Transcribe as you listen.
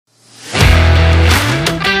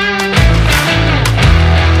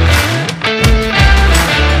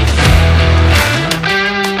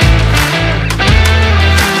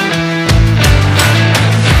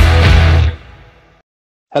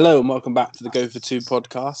Hello and welcome back to the Go For Two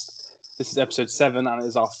podcast. This is episode 7 and it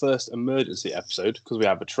is our first emergency episode because we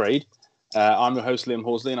have a trade. I'm your host Liam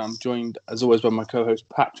Horsley and I'm joined as always by my co-host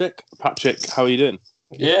Patrick. Patrick, how are you doing?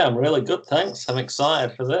 Yeah, I'm really good, thanks. I'm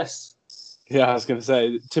excited for this. Yeah, I was going to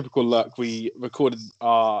say, typical luck. We recorded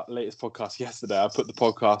our latest podcast yesterday. I put the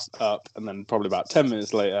podcast up and then probably about 10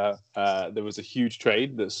 minutes later, there was a huge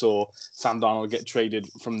trade that saw Sam Darnold get traded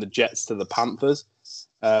from the Jets to the Panthers.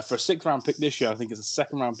 For a 6th round pick this year, I think it's a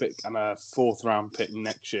 2nd round pick and a 4th round pick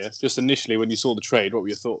next year. Just initially, when you saw the trade, what were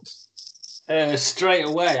your thoughts? Straight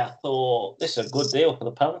away, I thought this is a good deal for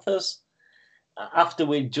the Panthers. After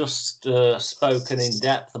we'd just spoken in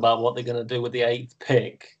depth about what they're going to do with the 8th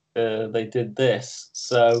pick, they did this.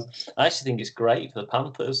 So I actually think it's great for the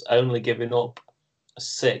Panthers, only giving up a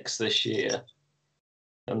 6 this year.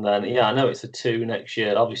 And then, I know it's a 2 next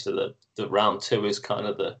year. Obviously, the round 2 is kind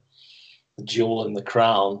of the jewel in the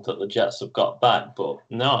crown that the Jets have got back. But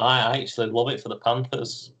no, I actually love it for the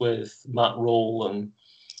Panthers with Matt Rule and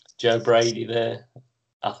Joe Brady there.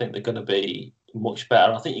 I think they're going to be much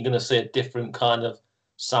better. I think you're going to see a different kind of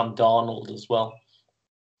Sam Darnold as well.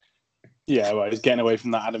 Yeah, well, he's getting away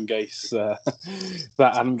from that Adam Gase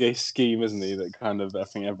scheme, isn't he? That kind of, I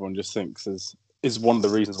think everyone just thinks is one of the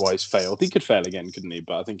reasons why he's failed. He could fail again, couldn't he?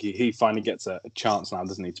 But I think he finally gets a chance now,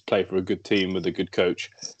 doesn't he, to play for a good team with a good coach,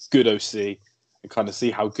 good OC, and kind of see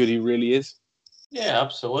how good he really is. Yeah,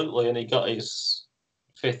 absolutely. And he got his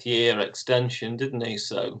 5th year extension, didn't he?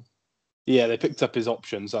 So yeah, they picked up his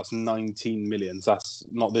options. That's 19 million. That's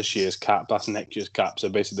not this year's cap. That's next year's cap. So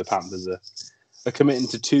basically, the Panthers are committing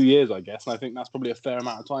to 2 years, I guess. And I think that's probably a fair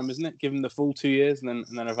amount of time, isn't it? Give them the full 2 years and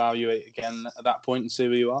then evaluate again at that point and see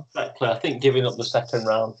where you are. Exactly. I think giving up the 2nd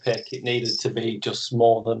round pick, it needed to be just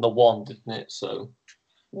more than the 1, didn't it? So,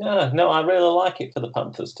 no, I really like it for the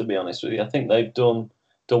Panthers, to be honest with you. I think they've done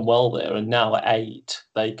well there. And now at 8,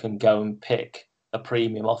 they can go and pick a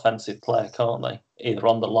premium offensive player, can't they? Either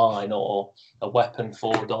on the line or a weapon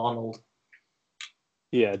for Darnold.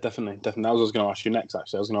 Yeah, definitely. That was what I was going to ask you next,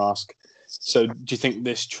 actually. I was going to ask, so do you think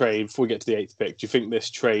this trade, before we get to the 8th pick, do you think this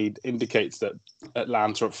trade indicates that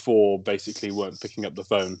Atlanta at 4 basically weren't picking up the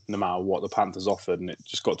phone no matter what the Panthers offered, and it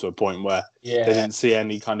just got to a point where they didn't see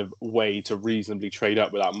any kind of way to reasonably trade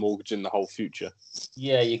up without mortgaging the whole future?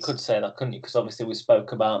 Yeah, you could say that, couldn't you? Because obviously we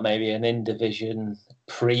spoke about maybe an in-division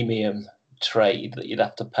premium trade that you'd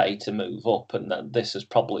have to pay to move up, and then this is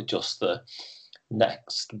probably just the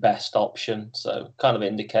next best option. So kind of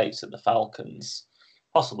indicates that the Falcons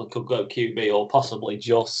possibly could go QB or possibly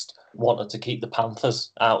just wanted to keep the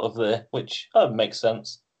Panthers out of there, which makes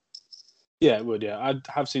sense. Yeah, it would, yeah. I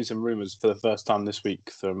have seen some rumours for the first time this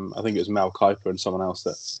week from, I think it was Mel Kiper and someone else,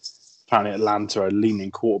 that apparently Atlanta are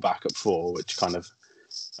leaning quarterback at 4, which kind of,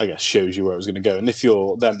 I guess, shows you where it was going to go. And if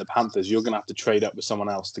you're then the Panthers, you're going to have to trade up with someone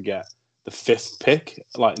else to get the 5th pick,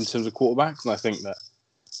 like in terms of quarterbacks. And I think that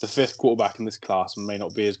the 5th quarterback in this class may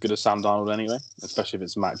not be as good as Sam Darnold anyway, especially if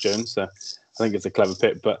it's Mac Jones. So I think it's a clever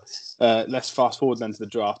pick. But let's fast forward then to the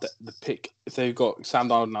draft. The pick, if they've got Sam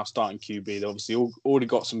Darnold now starting QB, they've obviously already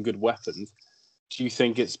got some good weapons. Do you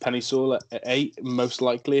think it's Penny Sewell at 8, most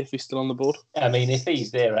likely, if he's still on the board? I mean, if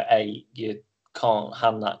he's there at 8, you can't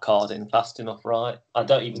hand that card in fast enough, right? I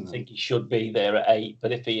don't even think he should be there at 8,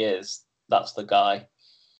 but if he is, that's the guy.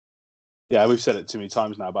 Yeah, we've said it too many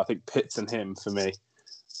times now, but I think Pitts and him, for me,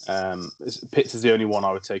 Pitts is the only one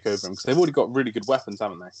I would take over him because they've already got really good weapons,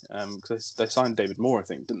 haven't they? Because they signed David Moore, I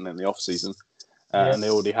think, didn't they, in the offseason? And they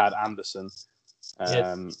already had Anderson.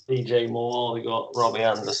 DJ Moore, they got Robbie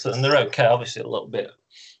Anderson. They're okay, obviously a little bit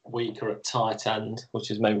weaker at tight end, which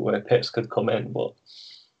is maybe where Pitts could come in. But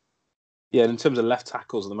yeah, in terms of left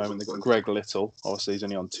tackles at the moment, they've got Greg Little. Obviously, he's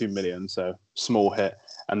only on $2 million, so small hit.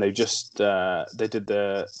 And they've just they did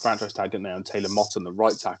the franchise tag, didn't they, on Taylor Motton, the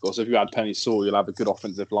right tackle. So if you add Penny Sewell, you'll have a good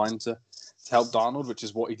offensive line to help Darnold, which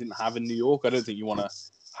is what he didn't have in New York. I don't think you want to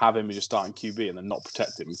have him as your starting QB and then not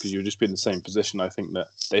protect him because you'll just be in the same position. I think that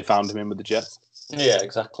they found him in with the Jets. Yeah,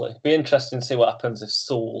 exactly. Be interesting to see what happens if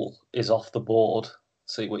Sewell is off the board.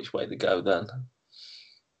 See which way they go then.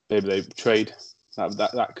 Maybe they trade.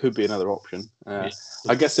 That could be another option. I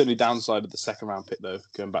guess the only downside of the 2nd round pick, though,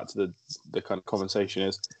 going back to the kind of conversation,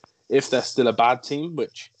 is if they're still a bad team,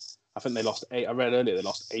 which I think they lost 8. I read earlier they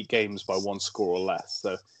lost 8 games by 1 score or less.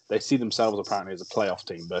 So they see themselves apparently as a playoff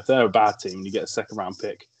team. But if they're a bad team and you get a 2nd round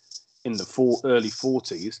pick in the early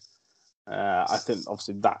 40s, I think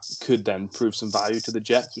obviously that could then prove some value to the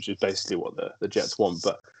Jets, which is basically what the Jets want.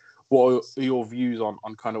 But what are your views on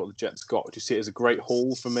kind of what the Jets got? Do you see it as a great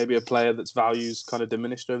haul for maybe a player that's values kind of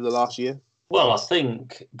diminished over the last year? Well, I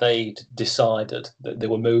think they'd decided that they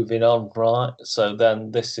were moving on, right? So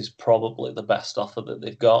then this is probably the best offer that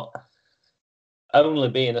they've got. Only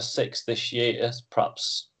being a 6 this year is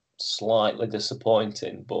perhaps slightly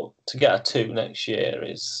disappointing, but to get a 2 next year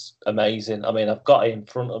is amazing. I mean, I've got it in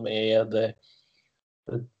front of me here, the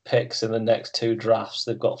picks in the next 2 drafts.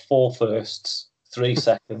 They've got 4 firsts, 3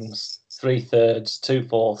 seconds, 3 thirds, 2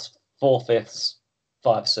 fourths, 4 fifths,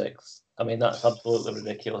 5 sixths. I mean, that's absolutely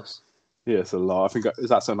ridiculous. Yeah, it's a lot. I think is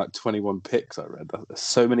that something like 21 picks. I read. There's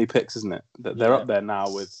so many picks, isn't it? They're up there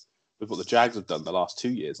now with what the Jags have done the last 2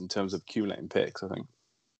 years in terms of accumulating picks. I think.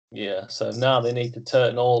 Yeah, so now they need to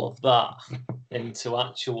turn all of that into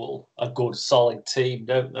a good solid team,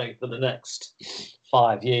 don't they, for the next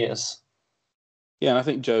 5 years? Yeah, and I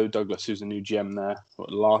think Joe Douglas, who's the new GM there,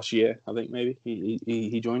 last year, I think maybe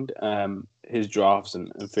he joined. His drafts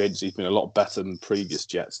and free agency has been a lot better than previous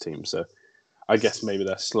Jets teams. So I guess maybe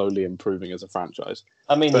they're slowly improving as a franchise.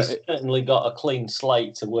 I mean, he's certainly got a clean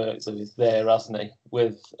slate to work with there, hasn't he?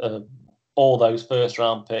 With all those first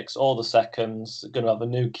round picks, all the seconds, going to have a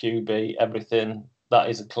new QB, everything. That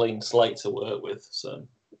is a clean slate to work with. So,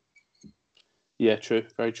 yeah, true,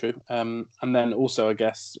 very true. And then also, I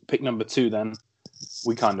guess pick number 2. Then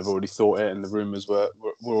we kind of already thought it, and the rumors were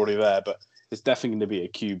already there. But it's definitely going to be a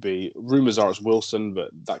QB. Rumors are it's Wilson,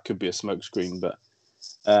 but that could be a smokescreen. But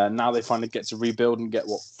now they finally get to rebuild and get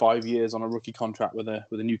 5 years on a rookie contract with a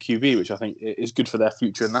new QB, which I think is good for their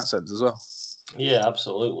future in that sense as well. Yeah,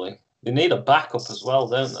 absolutely. They need a backup as well,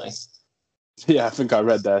 don't they? Yeah, I think I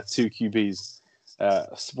read there 2 QBs.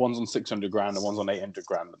 One's on 600 grand and one's on 800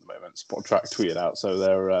 grand at the moment. Spot Track tweeted out, so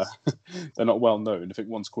they're not well known. I think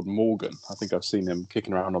one's called Morgan. I think I've seen him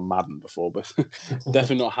kicking around on Madden before, but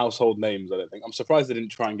definitely not household names. I don't think. I'm surprised they didn't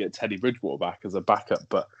try and get Teddy Bridgewater back as a backup,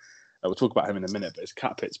 but we'll talk about him in a minute. But his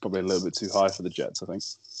cap hit's probably a little bit too high for the Jets, I think.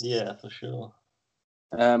 Yeah, for sure.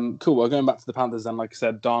 Cool. Well, going back to the Panthers, then, like I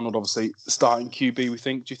said, Darnold obviously starting QB. We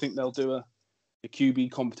think. Do you think they'll do a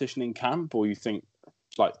QB competition in camp, or you think?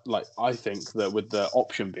 Like I think that with the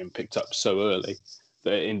option being picked up so early,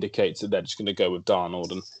 that it indicates that they're just going to go with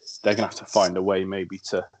Darnold, and they're going to have to find a way maybe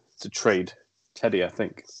to trade Teddy. I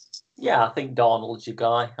think. Yeah, I think Darnold's your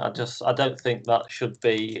guy. I don't think that should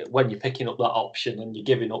be when you're picking up that option and you're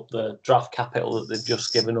giving up the draft capital that they've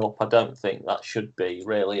just given up. I don't think that should be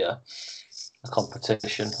really a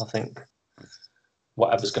competition. I think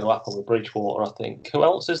whatever's going to happen with Bridgewater. I think who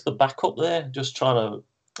else is the backup there? Just trying to.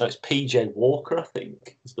 Oh, it's PJ Walker, I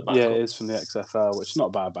think, is the backup. Yeah, it is from the XFL, which is not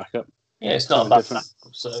a bad backup. Yeah, it's not a bad backup.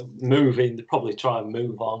 So they probably try and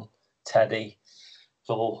move on Teddy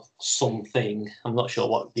for something. I'm not sure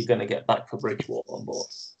what you're going to get back for Bridgewater, but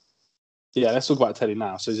yeah, let's talk about Teddy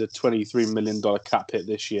now. So he's a $23 million cap hit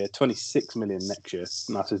this year, $26 million next year,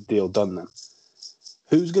 and that's his deal done then.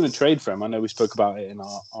 Who's going to trade for him? I know we spoke about it in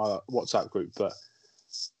our WhatsApp group, but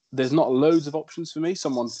there's not loads of options for me.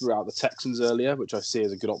 Someone threw out the Texans earlier, which I see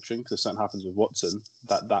as a good option because if something happens with Watson,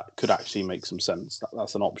 that could actually make some sense.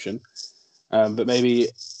 That's an option. But maybe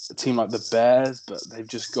a team like the Bears, but they've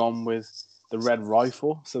just gone with the Red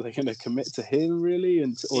Rifle, so they're going to commit to him really,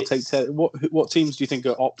 or take Teddy. What teams do you think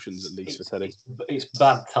are options at least for Teddy? It's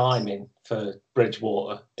bad timing for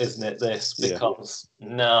Bridgewater, isn't it? This because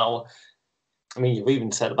now. I mean, you've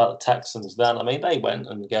even said about the Texans then. I mean, they went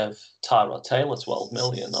and gave Tyrod Taylor $12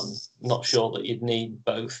 million. I'm not sure that you'd need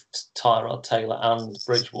both Tyrod Taylor and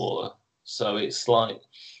Bridgewater. So it's like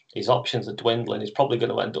his options are dwindling. He's probably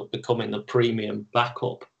going to end up becoming the premium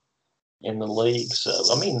backup in the league. So,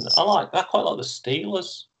 I mean, I quite like the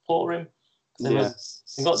Steelers for him. They got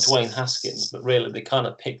Dwayne Haskins, but really they kind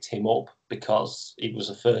of picked him up because he was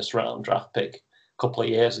a first-round draft pick a couple of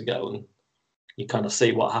years ago, and you kind of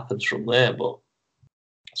see what happens from there. But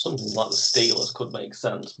something like the Steelers could make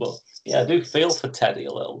sense. But yeah, I do feel for Teddy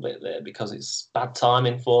a little bit there because it's bad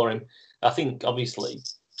timing for him. I think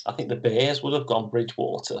the Bears would have gone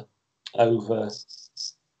Bridgewater over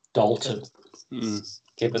Dalton,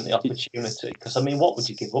 given the opportunity. Because, I mean, what would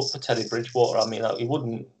you give up for Teddy Bridgewater? I mean, he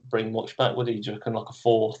wouldn't bring much back, would he? Do you reckon like a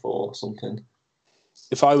fourth or something?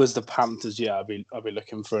 If I was the Panthers, yeah, I'd be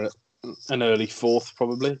looking for an early fourth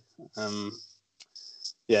probably.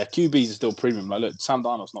 Yeah, QBs are still premium. Like, look, Sam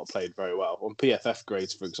Darnold's not played very well. On PFF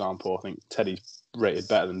grades, for example, I think Teddy's rated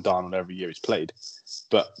better than Darnold every year he's played.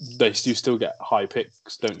 But you still get high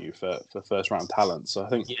picks, don't you, for first-round talent? So I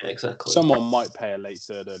think someone might pay a late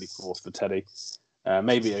third, early fourth for Teddy.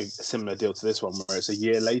 Maybe a similar deal to this one where it's a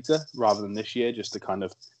year later rather than this year, just to kind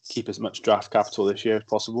of keep as much draft capital this year as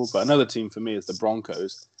possible. But another team for me is the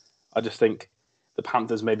Broncos. I just think the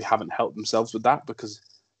Panthers maybe haven't helped themselves with that because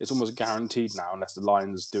it's almost guaranteed now, unless the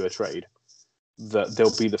Lions do a trade, that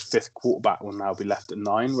they'll be the fifth quarterback will now be left at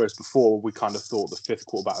 9, whereas before we kind of thought the fifth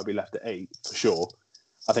quarterback would be left at 8 for sure.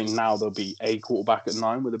 I think now there'll be a quarterback at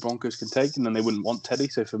 9 where the Broncos can take, and then they wouldn't want Teddy.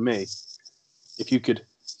 So for me, if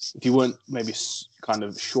you weren't maybe kind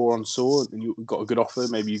of sure on Saw and you got a good offer,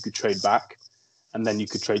 maybe you could trade back, and then you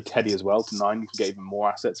could trade Teddy as well to 9. You could get even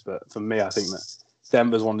more assets. But for me, I think that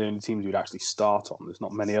Denver's one of the only teams you'd actually start on. There's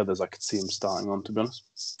not many others I could see him starting on, to be honest.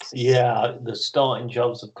 Yeah, the starting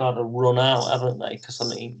jobs have kind of run out, haven't they? Because,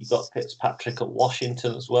 I mean, you've got Fitzpatrick at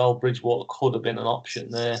Washington as well. Bridgewater could have been an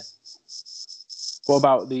option there. What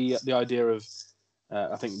about the idea of,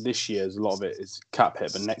 I think this year's a lot of it is cap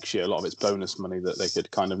hit, but next year a lot of it's bonus money that they could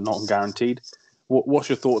kind of not guaranteed. What's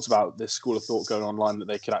your thoughts about this school of thought going online that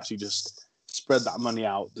they could actually just spread that money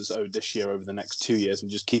out that's owed this year over the next 2 years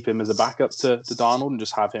and just keep him as a backup to Darnold and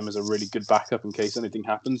just have him as a really good backup in case anything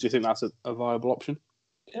happens? Do you think that's a viable option?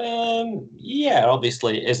 Yeah,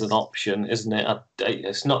 obviously it is an option, isn't it?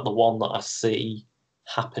 It's not the one that I see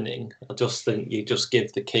happening. I just think you just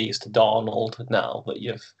give the keys to Darnold now that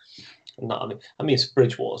you've. I mean,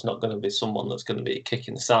 Bridgewater's not going to be someone that's going to be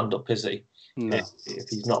kicking the sand up, is he? No. If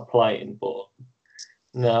he's not playing, but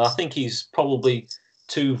no, I think he's probably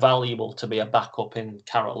too valuable to be a backup in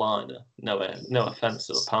Carolina. No offense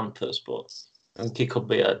to the Panthers, but I think he could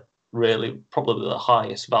be probably the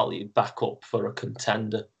highest valued backup for a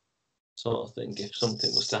contender sort of thing if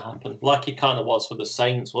something was to happen. Like he kind of was for the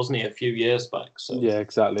Saints, wasn't he, a few years back? So yeah,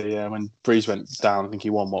 exactly. Yeah, when Breeze went down, I think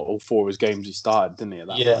he won all 4 of his games he started, didn't he? At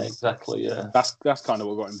that point? Exactly. Yeah, that's kind of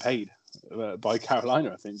what got him paid by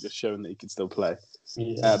Carolina. I think just showing that he could still play.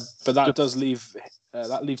 Yeah. But that does leave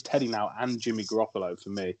Teddy now and Jimmy Garoppolo for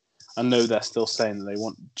me. I know they're still saying that they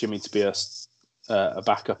want Jimmy to be a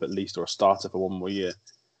backup at least or a starter for 1 more year.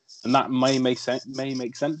 And that may make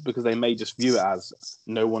sense because they may just view it as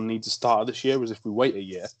no one needs a starter this year, whereas if we wait a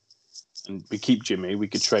year and we keep Jimmy, we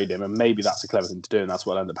could trade him, and maybe that's a clever thing to do, and that's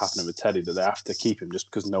what ended up happening with Teddy, that they have to keep him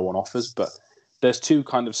just because no one offers. But there's 2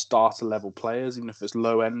 kind of starter-level players, even if it's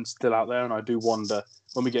low-end still out there, and I do wonder,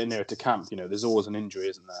 when we get nearer to camp, there's always an injury,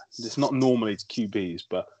 isn't there? It's not normally to QBs,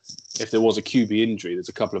 but if there was a QB injury, there's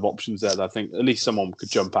a couple of options there that I think at least someone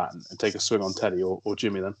could jump at and take a swing on Teddy or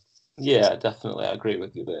Jimmy then. Yeah, definitely. I agree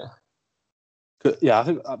with you there. Yeah, I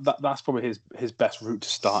think that's probably his best route to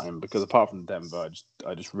start him, because apart from Denver,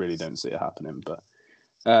 I just really don't see it happening.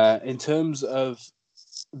 But in terms of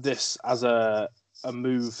this as a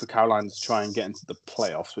move for Carolina to try and get into the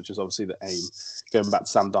playoffs, which is obviously the aim, going back to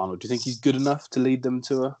Sam Darnold, do you think he's good enough to lead them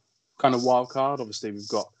to a kind of wild card? Obviously, we've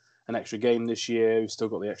got an extra game this year. We've still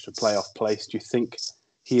got the extra playoff place. Do you think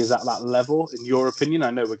he is at that level, in your opinion?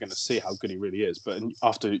 I know we're going to see how good he really is, but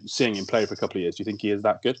after seeing him play for a couple of years, do you think he is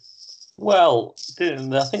that good? Well,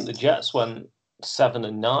 I think the Jets went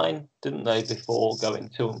 7-9, didn't they, before going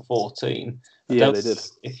 2-14? Yeah, they did.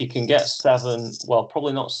 If you can get 7, well,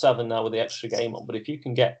 probably not 7 now with the extra game on, but if you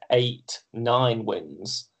can get 8-9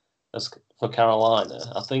 wins for Carolina,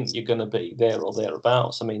 I think you're going to be there or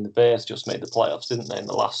thereabouts. I mean, the Bears just made the playoffs, didn't they, in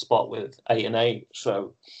the last spot with 8-8?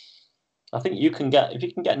 So I think if you can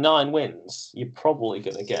get 9 wins, you're probably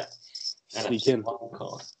going to get sneak in. Wild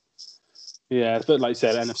card. Yeah, it's a bit like you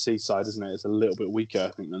said, NFC side, isn't it? It's a little bit weaker,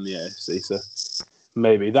 I think, than the AFC. So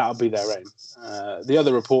maybe that'll be their aim. The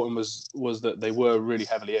other reporting was that they were really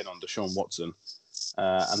heavily in on Deshaun Watson,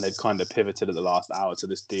 and they'd kind of pivoted at the last hour to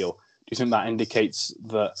this deal. Do you think that indicates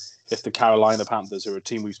that if the Carolina Panthers, who are a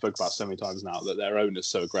team we've spoke about so many times now, that their owner's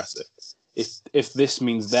so aggressive, if this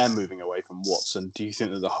means they're moving away from Watson, do you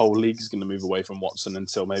think that the whole league is going to move away from Watson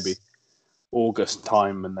until maybe August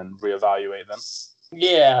time and then reevaluate them?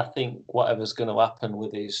 Yeah, I think whatever's going to happen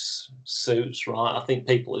with his suits, right? I think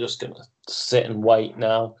people are just going to sit and wait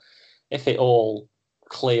now. If it all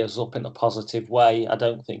clears up in a positive way, I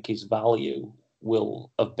don't think his value will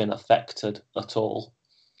have been affected at all.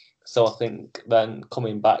 So I think then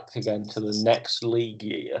coming back again to the next league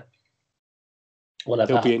year,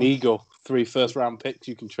 whatever. He'll be an Eagle. 3 first-round picks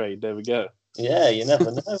you can trade. There we go. Yeah, you never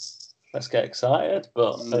know. Let's get excited.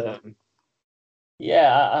 But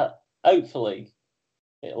hopefully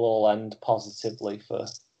it'll all end positively for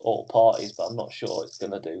all parties, but I'm not sure it's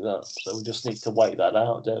going to do that. So we just need to wait that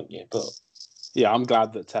out, don't you? But yeah, I'm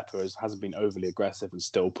glad that Tepper hasn't been overly aggressive and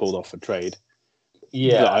still pulled off a trade.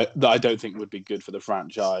 Yeah, that I don't think would be good for the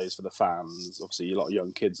franchise, for the fans. Obviously, a lot of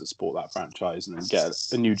young kids that support that franchise, and then get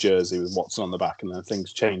a new jersey with Watson on the back, and then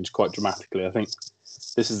things change quite dramatically. I think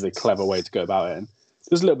this is a clever way to go about it. And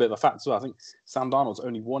there's a little bit of a fact as well. I think Sam Darnold's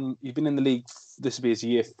only he's been in the league. This will be his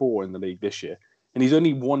year 4 in the league this year. And he's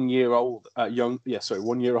only 1 year old,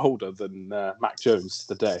 1 year older than Mac Jones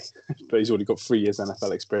today. But he's already got 3 years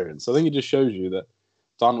NFL experience. So I think it just shows you that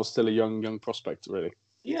Darnold's still a young prospect, really.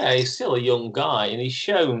 Yeah, he's still a young guy, and he's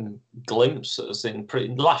shown glimpses in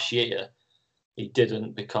last year. He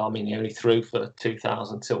didn't become. He only threw for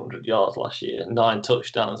 2,200 yards last year, 9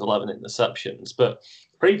 touchdowns, 11 interceptions. But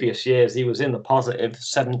previous years, he was in the positive,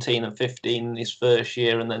 17 and 15 in his first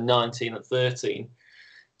year, and then 19 and 13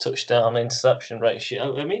 touchdown interception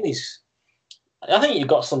ratio. I mean, I think you've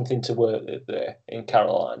got something to work with there in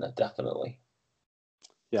Carolina, definitely.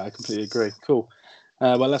 Yeah, I completely agree. Cool.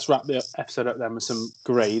 Well, let's wrap the episode up then with some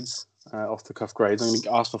grades, off-the-cuff grades. I'm going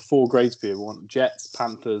to ask for 4 grades for you. We want Jets,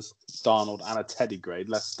 Panthers, Darnold, and a Teddy grade.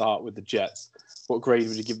 Let's start with the Jets. What grade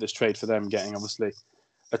would you give this trade for them getting, obviously,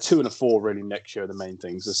 a 2 and a 4 really next year are the main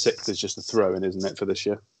things. The 6 is just a throw-in, isn't it, for this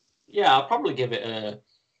year? Yeah, I'll probably give it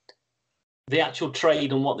the actual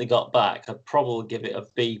trade and what they got back, I'd probably give it a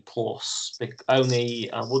B+.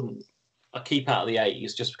 I keep out of the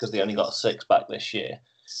A's just because they only got a 6 back this year.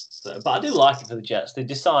 So, but I do like it for the Jets. They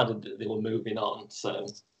decided that they were moving on. So,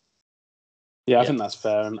 yeah, I think that's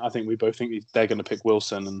fair, and I think we both think they're going to pick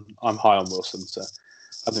Wilson, and I'm high on Wilson, so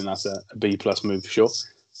I think that's a B+ move for sure.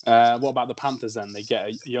 What about the Panthers then? They get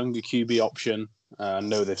a younger QB option. I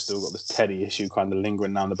know they've still got this Teddy issue kind of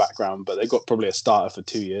lingering down the background, but they've got probably a starter for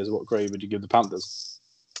 2 years. What grade would you give the Panthers?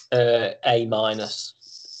 A-,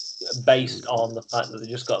 based on the fact that they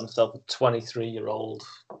just got themselves a 23-year-old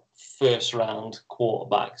first-round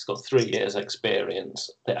quarterback. He's got 3 years' experience.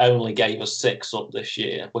 They only gave us 6 up this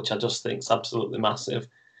year, which I just think is absolutely massive.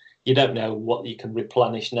 You don't know what you can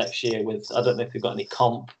replenish next year with. I don't know if they've got any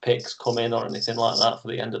comp picks come in or anything like that for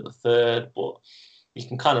the end of the third, but you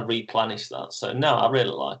can kind of replenish that. So, no, I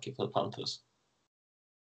really like it for the Panthers.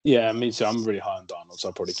 Yeah, me too. I'm really high on Darnold, so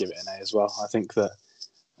I'll probably give it an A as well. I think that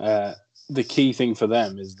the key thing for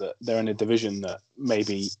them is that they're in a division that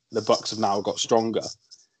maybe the Bucs have now got stronger,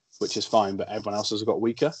 which is fine, but everyone else has got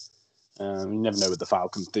weaker. You never know with the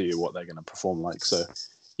Falcons, do you, what they're going to perform like. So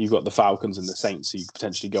you've got the Falcons and the Saints who you could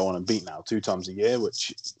potentially go on and beat now 2 times a year,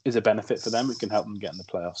 which is a benefit for them. It can help them get in the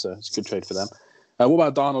playoffs, so it's a good trade for them. What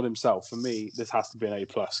about Darnold himself? For me, this has to be an A+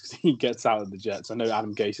 because he gets out of the Jets. I know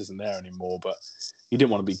Adam Gase isn't there anymore, but you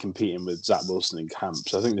didn't want to be competing with Zach Wilson in camp.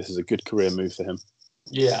 So I think this is a good career move for him.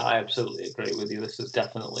 Yeah, I absolutely agree with you. This is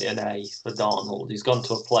definitely an A for Darnold. He's gone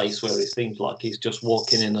to a place where it seems like he's just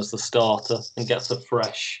walking in as the starter and gets a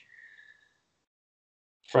fresh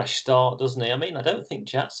start, doesn't he? I mean, I don't think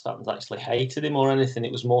Jets fans actually hated him or anything.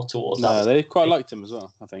 It was more towards... No, they quite liked him as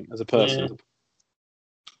well, I think, as a person. Yeah.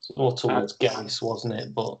 More towards Gase, wasn't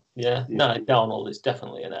it? But no, Darnold is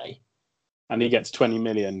definitely an A. And he gets 20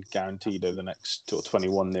 million guaranteed over the next, or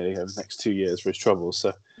 21 nearly over the next 2 years for his troubles.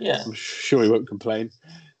 So yeah, I'm sure he won't complain.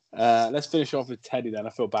 Let's finish off with Teddy then. I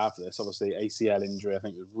feel bad for this. Obviously, ACL injury, I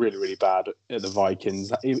think, was really, really bad at the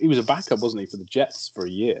Vikings. He was a backup, wasn't he, for the Jets for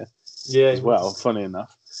a year as well, funny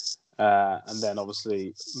enough. And then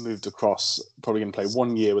obviously moved across, probably going to play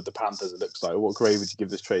 1 year with the Panthers, it looks like. What grade would you give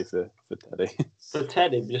this trade for Teddy? For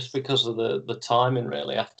Teddy, just because of the timing,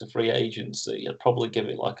 really, after free agency, I'd probably give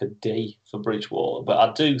it like a D for Bridgewater. But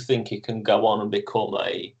I do think he can go on and become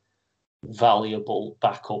a valuable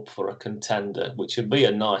backup for a contender, which would be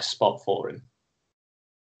a nice spot for him.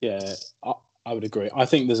 Yeah, I would agree. I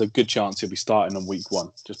think there's a good chance he'll be starting on week 1,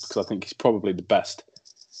 just because I think he's probably the best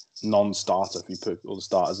non-starter if you put all the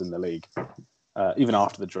starters in the league, even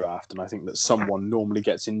after the draft. And I think that someone normally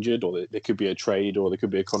gets injured, or there could be a trade, or there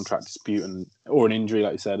could be a contract dispute, or an injury,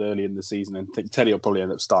 like you said, early in the season. And I think Teddy will probably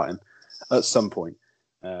end up starting at some point,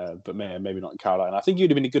 but maybe not in Carolina. I think he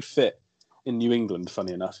would have been a good fit in New England,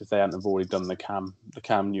 funny enough, if they hadn't have already done the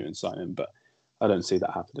Cam Newton signing. But I don't see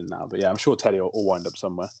that happening now. But yeah, I'm sure Teddy will wind up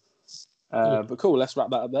somewhere. But cool, let's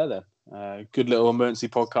wrap that up there then. Good little emergency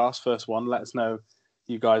podcast, first one. Let us know,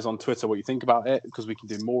 you guys on Twitter, what you think about it, because we can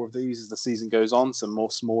do more of these as the season goes on, some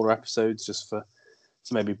more smaller episodes just for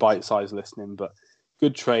some maybe bite-sized listening. But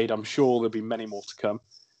good trade. I'm sure there'll be many more to come.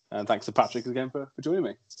 And thanks to Patrick again for joining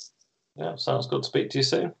me. Yeah, sounds good. Speak to you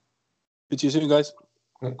soon. Speak to you soon, guys.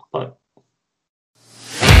 Bye.